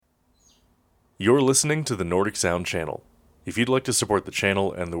You're listening to the Nordic Sound channel. If you'd like to support the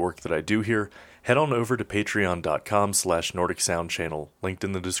channel and the work that I do here, head on over to patreon.com/Nordic Sound channel, linked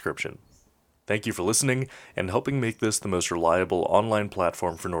in the description. Thank you for listening and helping make this the most reliable online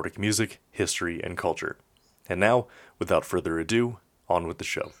platform for Nordic music, history, and culture. And now, without further ado, on with the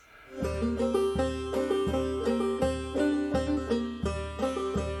show.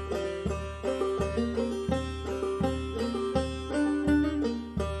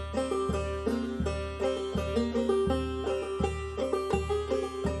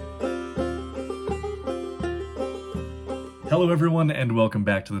 Hello everyone, and welcome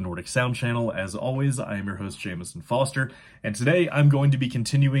back to the Nordic Sound channel. As always, I am your host, Jameson Foster, and today I'm going to be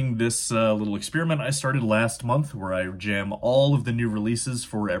continuing this little experiment I started last month, where I jam all of the new releases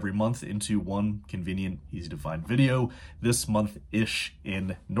for every month into one convenient, easy-to-find video, this month-ish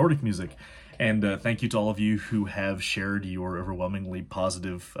in Nordic music. And thank you to all of you who have shared your overwhelmingly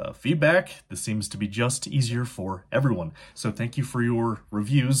positive feedback. This seems to be just easier for everyone. So thank you for your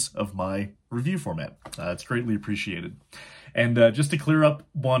reviews of my review format. It's greatly appreciated. And just to clear up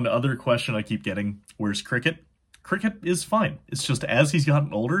one other question I keep getting, where's Cricket? Cricket is fine. It's just as he's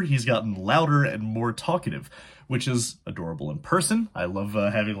gotten older, he's gotten louder and more talkative, which is adorable in person. I love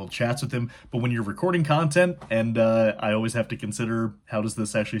having little chats with him, but when you're recording content, and I always have to consider how does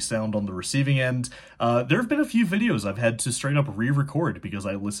this actually sound on the receiving end, there have been a few videos I've had to straight up re-record because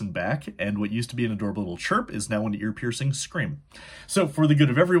I listened back, and what used to be an adorable little chirp is now an ear-piercing scream. So for the good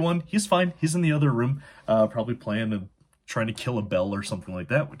of everyone, he's fine. He's in the other room, probably trying to kill a bell or something like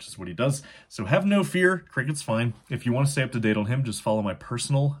that, which is what he does. So have no fear, Cricket's fine. If you want to stay up to date on him, just follow my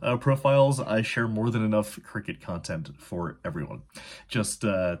personal profiles. I share more than enough Cricket content for everyone. Just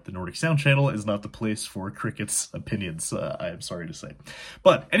the Nordic Sound channel is not the place for Cricket's opinions, I am sorry to say.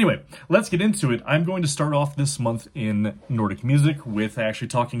 But anyway, let's get into it. I'm going to start off this month in Nordic music with actually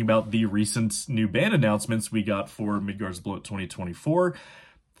talking about the recent new band announcements we got for Midgardsblot 2024.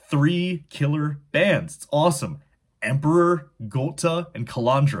 3 killer bands. It's awesome. Emperor, Gotha, and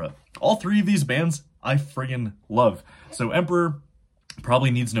Kalandra. All 3 of these bands I friggin' love. So Emperor probably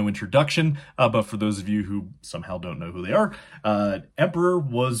needs no introduction, but for those of you who somehow don't know who they are, Emperor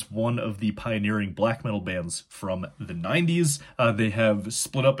was one of the pioneering black metal bands from the 90s. They have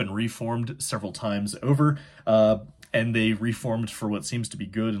split up and reformed several times over, and they reformed for what seems to be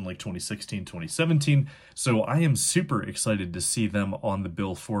good in like 2016, 2017. So I am super excited to see them on the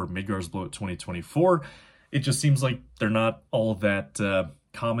bill for Midgardsblot 2024. It just seems like they're not all that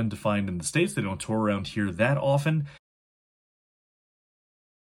common to find in the States. They don't tour around here that often.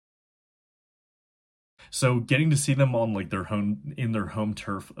 So getting to see them on like their home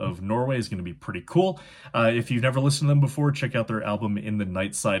turf of Norway is going to be pretty cool. If you've never listened to them before, check out their album In the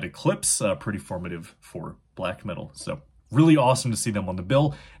Nightside Eclipse. Pretty formative for black metal. So really awesome to see them on the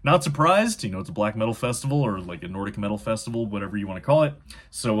bill. Not surprised, it's a black metal festival or like a Nordic metal festival, whatever you want to call it.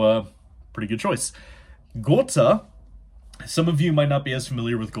 So pretty good choice. Gotha, some of you might not be as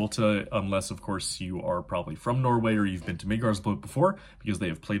familiar with Gotha unless, of course, you are probably from Norway or you've been to Midgardsblot before, because they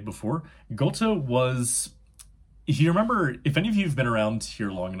have played before. Gotha was, if you remember, if any of you have been around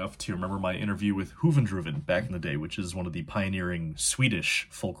here long enough to remember my interview with Huvendruven back in the day, which is one of the pioneering Swedish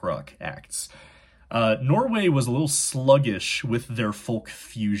folk rock acts, Norway was a little sluggish with their folk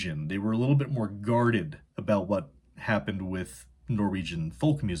fusion. They were a little bit more guarded about what happened with Norwegian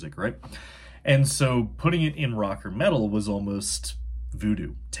folk music, right? And so putting it in rock or metal was almost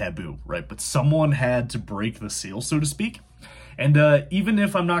voodoo, taboo, right? But someone had to break the seal, so to speak. And even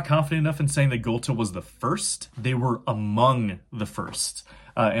if I'm not confident enough in saying that Gotha was the first, they were among the first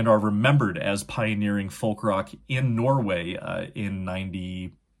and are remembered as pioneering folk rock in Norway in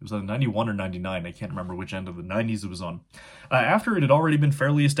 91 or 99, I can't remember which end of the 90s it was on, after it had already been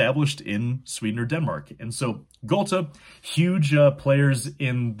fairly established in Sweden or Denmark. And so Gotha, huge players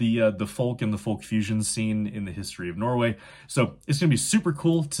in the folk and the folk fusion scene in the history of Norway. So it's going to be super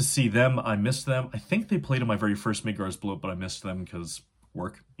cool to see them. I missed them. I think they played in my very first Midgardsblot, but I missed them because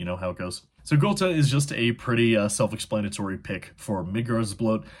work, you know how it goes. So Gotha is just a pretty self-explanatory pick for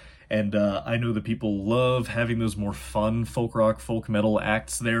Midgardsblot. And I know that people love having those more fun folk rock, folk metal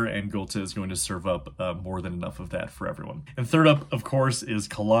acts there, and Gotha is going to serve up more than enough of that for everyone. And third up, of course, is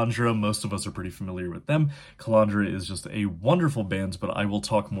Kalandra. Most of us are pretty familiar with them. Kalandra is just a wonderful band, but I will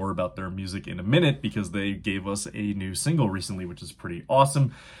talk more about their music in a minute because they gave us a new single recently, which is pretty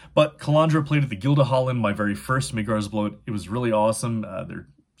awesome. But Kalandra played at the Gildehallen, my very first Midgardsblot. It was really awesome. They're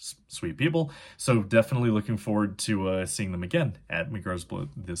sweet people, so definitely looking forward to seeing them again at Midgardsblot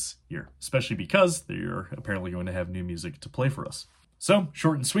this year, especially because they're apparently going to have new music to play for us. So,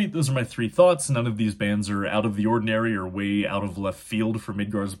 short and sweet, those are my 3 thoughts. None of these bands are out of the ordinary or way out of left field for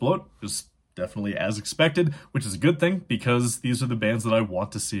Midgardsblot. Just definitely as expected, which is a good thing because these are the bands that I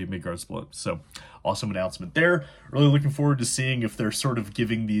want to see at Midgard's So awesome announcement there. Really looking forward to seeing if they're sort of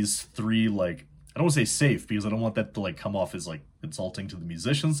giving these three, like, I don't want to say safe because I don't want that to like come off as like insulting to the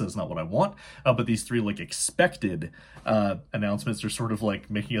musicians. That's not what I want. But these three like expected announcements are sort of like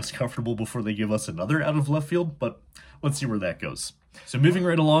making us comfortable before they give us another out of left field. But let's see where that goes. So moving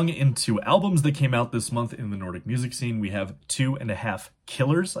right along into albums that came out this month in the Nordic music scene, we have 2.5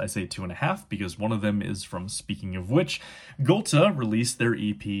 killers. I say 2.5 because one of them is from Speaking of Which. Gulta released their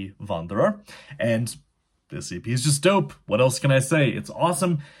EP Wanderer, and this EP is just dope. What else can I say? It's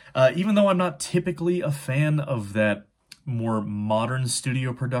awesome. Even though I'm not typically a fan of that more modern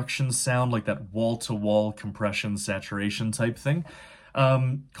studio production sound, like that wall-to-wall compression saturation type thing,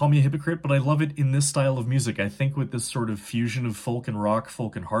 call me a hypocrite, but I love it in this style of music. I think with this sort of fusion of folk and rock,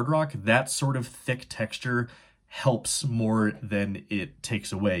 folk and hard rock, that sort of thick texture helps more than it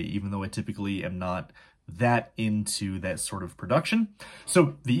takes away, even though I typically am not that into that sort of production.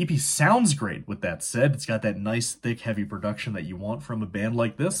 So the EP sounds great. With that said, it's got that nice, thick, heavy production that you want from a band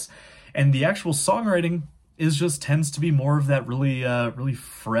like this. And the actual songwriting is just tends to be more of that really, really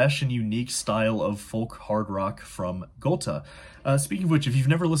fresh and unique style of folk hard rock from Gulta. Speaking of which, if you've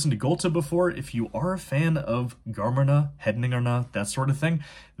never listened to Gulta before, if you are a fan of Garmarna, Hedningarna, that sort of thing,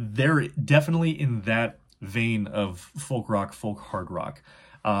 they're definitely in that vein of folk rock, folk hard rock.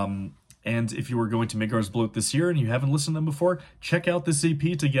 And if you were going to Midgard's this year and you haven't listened to them before, check out this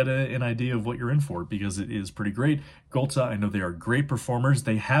EP to get an idea of what you're in for, because it is pretty great. Gulta, I know they are great performers.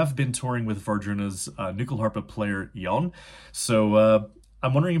 They have been touring with Vardruna's Nyckelharpa player, Jon. So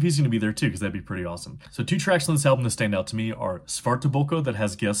I'm wondering if he's going to be there too, because that'd be pretty awesome. So 2 tracks on this album that stand out to me are Svartaboko, that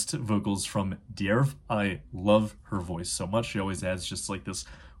has guest vocals from Djerv. I love her voice so much. She always adds just like this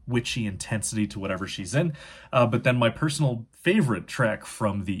witchy intensity to whatever she's in. But then my personal favorite track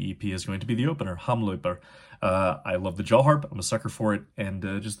from the EP is going to be the opener, Hamløyper. I love the jaw harp. I'm a sucker for it. And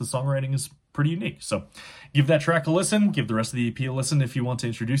just the songwriting is pretty unique. So give that track a listen. Give the rest of the EP a listen if you want to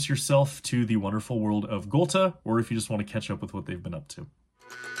introduce yourself to the wonderful world of Gulta, or if you just want to catch up with what they've been up to.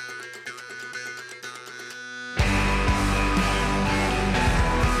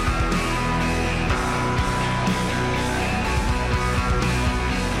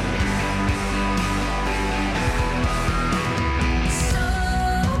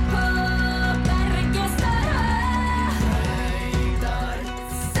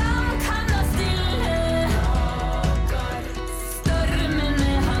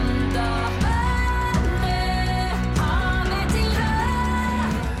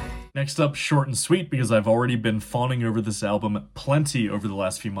 Next up, short and sweet, because I've already been fawning over this album plenty over the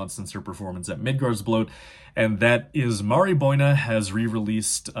last few months since her performance at Midgard's, and that is Mari Boina has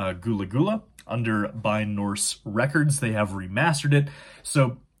re-released Gula Gula under By Norse Records. They have remastered it.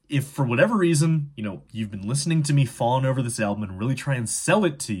 So if for whatever reason, you know, you've been listening to me fawn over this album and really try and sell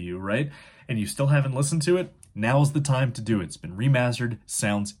it to you, right, and you still haven't listened to it, now's the time to do it. It's been remastered,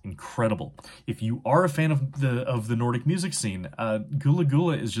 sounds incredible. If you are a fan of the Nordic music scene, Gula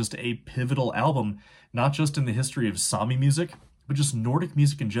Gula is just a pivotal album, not just in the history of Sami music, but just Nordic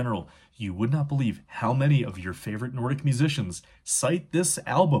music in general. You would not believe how many of your favorite Nordic musicians cite this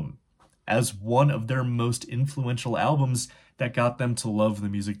album as one of their most influential albums that got them to love the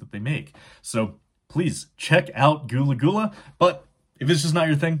music that they make. So please check out Gula Gula, but if it's just not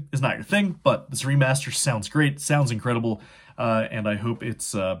your thing, it's not your thing, but this remaster sounds great, sounds incredible, and I hope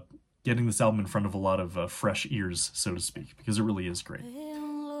it's getting this album in front of a lot of fresh ears, so to speak, because it really is great.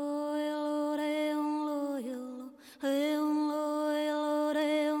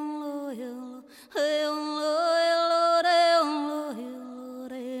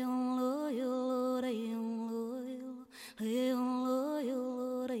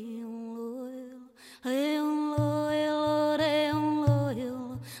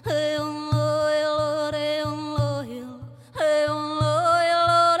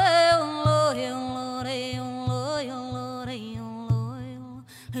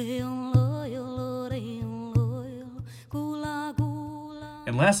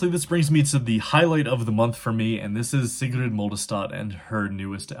 And lastly, this brings me to the highlight of the month for me, and this is Sigrid Moldestad and her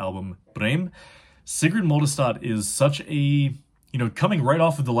newest album, Breim. Sigrid Moldestad is such a, you know, coming right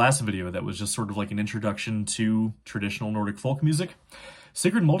off of the last video that was just sort of like an introduction to traditional Nordic folk music.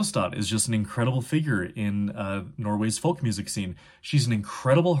 Sigrid Moldestad is just an incredible figure in Norway's folk music scene. She's an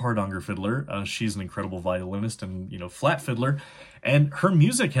incredible hardanger fiddler. She's an incredible violinist and, you know, flat fiddler. And her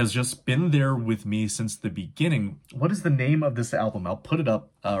music has just been there with me since the beginning. What is the name of this album? I'll put it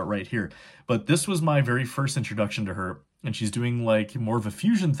up right here. But this was my very first introduction to her. and she's doing like more of a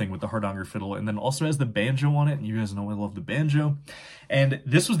fusion thing with the hardanger fiddle, and then also has the banjo on it, and you guys know I love the banjo. And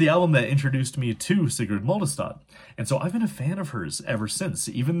this was the album that introduced me to Sigrid Mollestad, and so I've been a fan of hers ever since.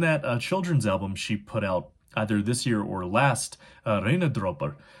 Even that children's album she put out either this year or last,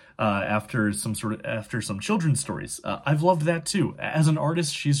 Reynedropper, after some children's stories. I've loved that too. As an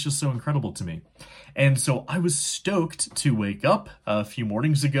artist, she's just so incredible to me. And so I was stoked to wake up a few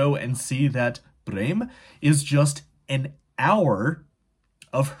mornings ago and see that Breim is just an hour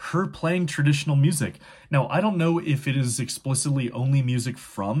of her playing traditional music. Now, I don't know if it is explicitly only music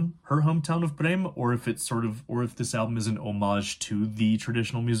from her hometown of Breim, or if this album is an homage to the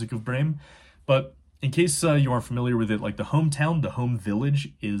traditional music of Breim. But in case you aren't familiar with it, like the hometown, the home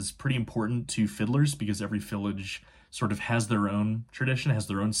village is pretty important to fiddlers because every village sort of has their own tradition, has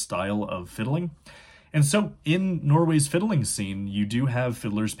their own style of fiddling. And so in Norway's fiddling scene, you do have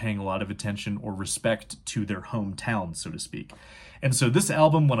fiddlers paying a lot of attention or respect to their hometown, so to speak. And so this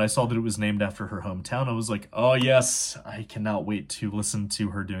album, when I saw that it was named after her hometown, I was like, oh yes, I cannot wait to listen to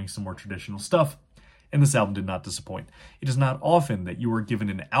her doing some more traditional stuff. And this album did not disappoint. It is not often that you are given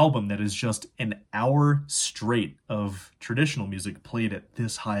an album that is just an hour straight of traditional music played at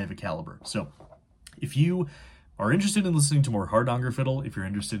this high of a caliber. So if you are interested in listening to more hardanger fiddle, if you're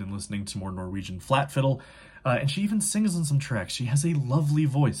interested in listening to more Norwegian flat fiddle, and she even sings on some tracks. She has a lovely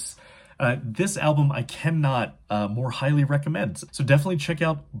voice. This album I cannot more highly recommend. So definitely check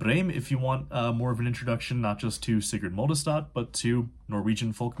out Breim if you want more of an introduction, not just to Sigrid Mollestad, but to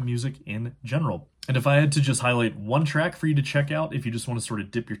Norwegian folk music in general. And if I had to just highlight one track for you to check out, if you just want to sort of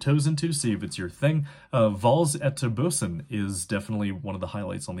dip your toes into, see if it's your thing, Vals etter Bosen is definitely one of the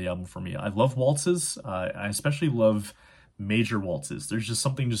highlights on the album for me. I love waltzes. I especially love major waltzes. There's just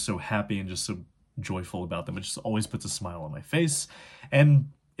something just so happy and just so joyful about them. It just always puts a smile on my face. And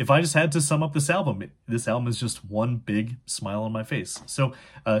if I just had to sum up this album is just one big smile on my face. So,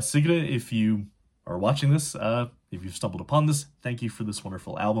 Sigrid, if you are watching this, if you've stumbled upon this, thank you for this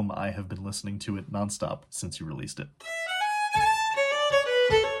wonderful album. I have been listening to it nonstop since you released it.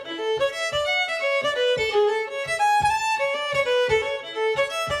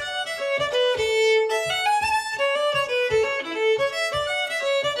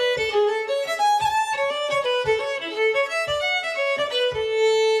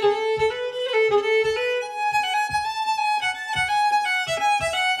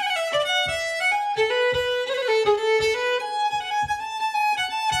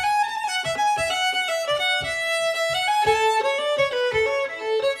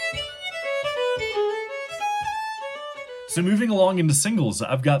 So moving along into singles,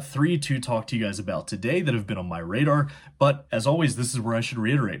 I've got 3 to talk to you guys about today that have been on my radar, but as always, this is where I should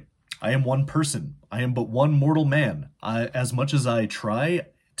reiterate. I am one person. I am but one mortal man. As much as I try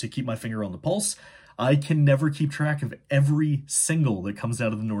to keep my finger on the pulse, I can never keep track of every single that comes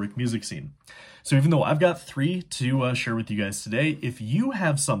out of the Nordic music scene. So even though I've got 3 to share with you guys today, if you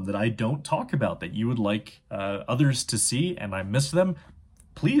have some that I don't talk about that you would like others to see and I missed them,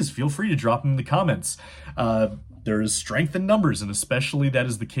 please feel free to drop them in the comments. There is strength in numbers, and especially that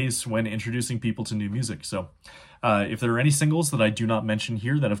is the case when introducing people to new music. So if there are any singles that I do not mention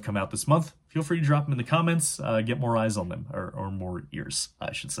here that have come out this month, feel free to drop them in the comments, get more eyes on them, or more ears,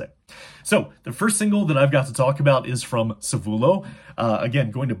 I should say. So the first single that I've got to talk about is from Savulo.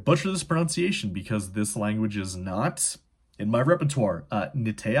 Again, going to butcher this pronunciation because this language is not in my repertoire.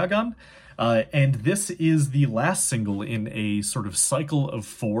 Niteagan. And this is the last single in a sort of cycle of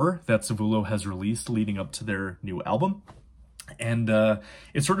 4 that Savulo has released leading up to their new album. And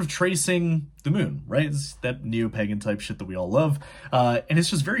it's sort of tracing the moon, right? It's that neo-pagan type shit that we all love. And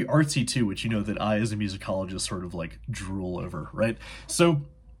it's just very artsy too, which you know that I, as a musicologist, sort of like drool over, right? So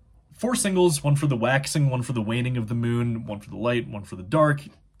 4 singles, one for the waxing, one for the waning of the moon, one for the light, one for the dark.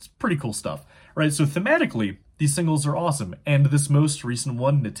 It's pretty cool stuff, right? So thematically, these singles are awesome, and this most recent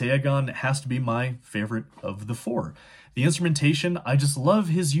one, Niteagan, has to be my favorite of the 4. The instrumentation, I just love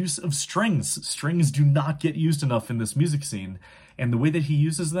his use of strings. Strings do not get used enough in this music scene, and the way that he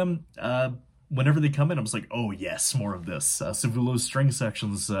uses them, whenever they come in, I'm just like, oh yes, more of this. Savulo's string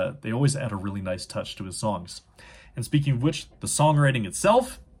sections, they always add a really nice touch to his songs. And speaking of which, the songwriting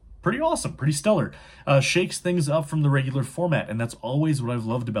itself, pretty awesome, pretty stellar. Shakes things up from the regular format, and that's always what I've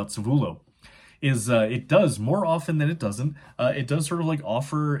loved about Savulo. Is it does, more often than it doesn't, it does sort of like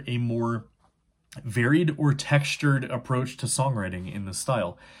offer a more varied or textured approach to songwriting in this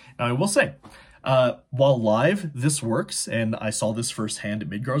style. Now I will say, while live this works, and I saw this firsthand at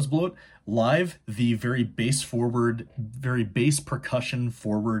Midgardsblot, live the very bass forward, very bass percussion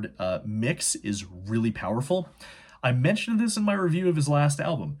forward mix is really powerful. I mentioned this in my review of his last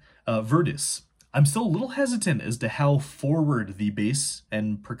album, Verdis. I'm still a little hesitant as to how forward the bass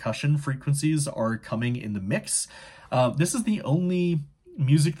and percussion frequencies are coming in the mix. This is the only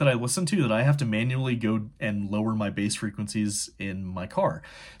music that I listen to that I have to manually go and lower my bass frequencies in my car.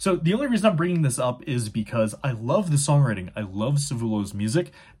 So the only reason I'm bringing this up is because I love the songwriting. I love Savulo's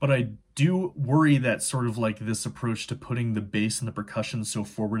music, but I do worry that sort of like this approach to putting the bass and the percussion so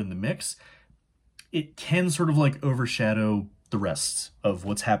forward in the mix, it can sort of like overshadow the rest of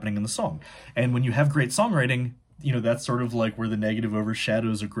what's happening in the song. And when you have great songwriting, you know, that's sort of like where the negative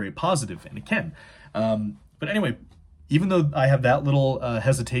overshadows a great positive, and it can. But anyway, even though I have that little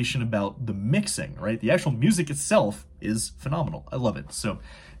hesitation about the mixing, right? The actual music itself is phenomenal. I love it. So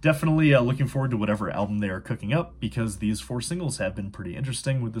definitely looking forward to whatever album they are cooking up, because these 4 singles have been pretty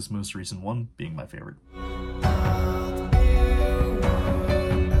interesting, with this most recent one being my favorite.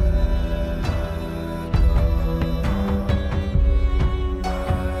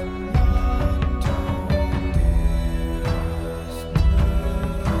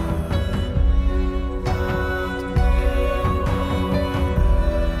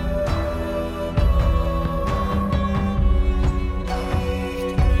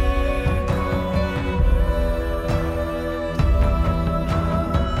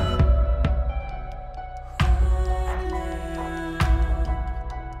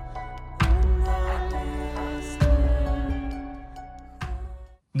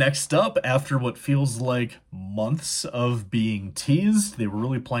 Next up, after what feels like months of being teased, they were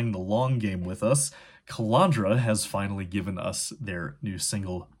really playing the long game with us. Calandra has finally given us their new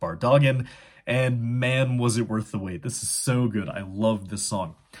single, Bardagen, and man, was it worth the wait. This is so good. I love this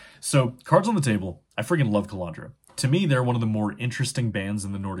song. So, cards on the table, I freaking love Calandra. To me, they're one of the more interesting bands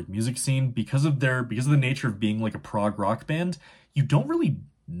in the Nordic music scene because of the nature of being like a prog rock band. You don't really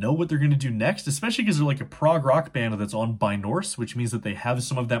know what they're going to do next, especially because they're like a prog rock band that's on Norse, which means that they have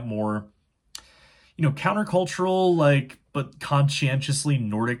some of that more, you know, countercultural, like, but conscientiously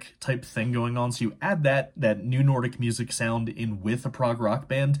Nordic type thing going on. So you add that new Nordic music sound in with a prog rock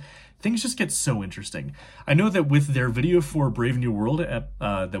band, things just get so interesting. I know that with their video for Brave New World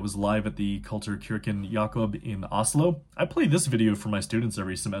that was live at the Kulturkirken Jakob in Oslo, I play this video for my students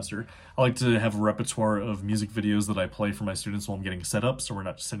every semester. I like to have a repertoire of music videos that I play for my students while I'm getting set up, so we're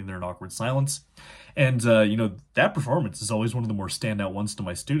not just sitting there in awkward silence. And, you know, that performance is always one of the more standout ones to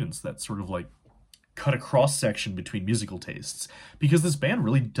my students, that sort of like cut a cross-section between musical tastes, because this band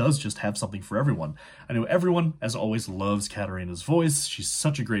really does just have something for everyone. I know everyone, as always, loves Katarina's voice. She's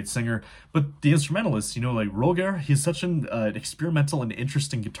such a great singer, but the instrumentalists, you know, like Roger, he's such an experimental and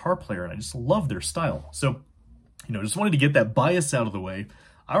interesting guitar player, and I just love their style. So, you know, just wanted to get that bias out of the way.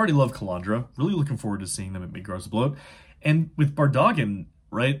 I already love Calandra, really looking forward to seeing them at Midgardsblot. And with Bardagen,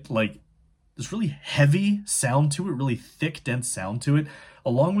 right, like, this really heavy sound to it, really thick, dense sound to it,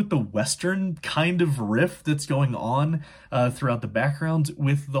 along with the Western kind of riff that's going on throughout the background,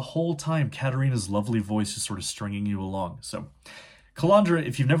 with the whole time Katarina's lovely voice just sort of stringing you along. So, Calandra,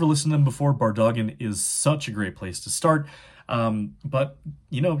 if you've never listened to them before, Bardagen is such a great place to start. But,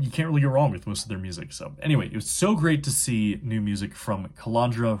 you know, you can't really go wrong with most of their music. So, anyway, it was so great to see new music from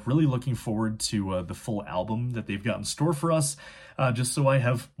Calandra. Really looking forward to the full album that they've got in store for us, just so I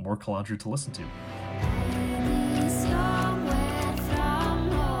have more Calandra to listen to.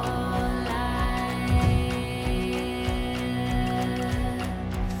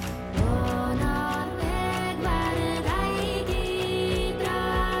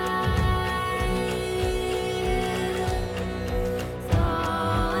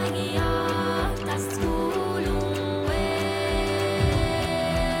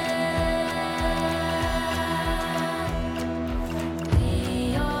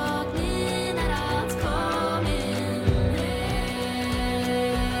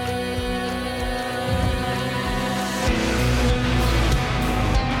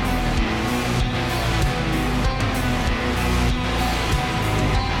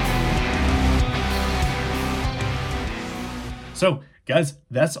 So, guys,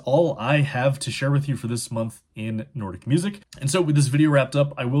 that's all I have to share with you for this month in Nordic music. And so with this video wrapped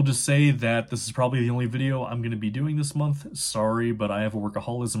up, I will just say that this is probably the only video I'm going to be doing this month. Sorry, but I have a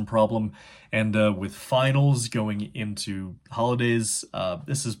workaholism problem. And with finals going into holidays,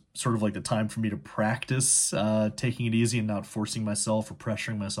 this is sort of like the time for me to practice taking it easy and not forcing myself or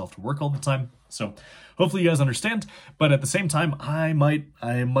pressuring myself to work all the time. So hopefully you guys understand, but at the same time, I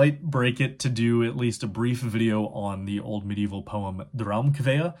might break it to do at least a brief video on the old medieval poem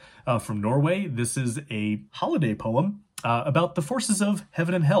Draumkvea from Norway. This is a holiday poem about the forces of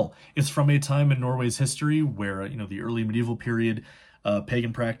heaven and hell. It's from a time in Norway's history where, you know, the early medieval period,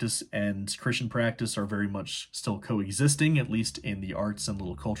 pagan practice and Christian practice are very much still coexisting, at least in the arts and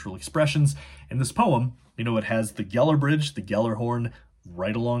little cultural expressions. In this poem, you know, it has the Geller Bridge, the Geller horn,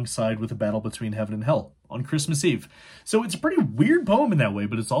 right alongside with the battle between heaven and hell on Christmas Eve. So it's a pretty weird poem in that way,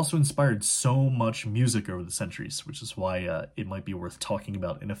 but it's also inspired so much music over the centuries, which is why it might be worth talking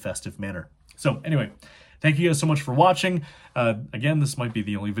about in a festive manner. So anyway, thank you guys so much for watching. Again, this might be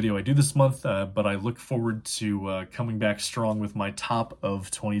the only video I do this month, but I look forward to coming back strong with my top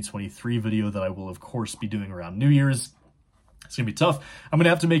of 2023 video that I will, of course, be doing around New Year's. It's going to be tough. I'm going to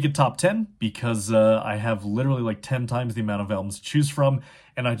have to make it top 10 because I have literally like 10 times the amount of albums to choose from,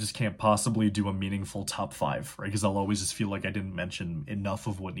 and I just can't possibly do a meaningful top 5, right? Because I'll always just feel like I didn't mention enough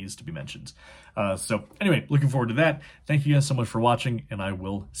of what needs to be mentioned. So anyway, looking forward to that. Thank you guys so much for watching, and I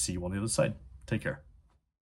will see you on the other side. Take care.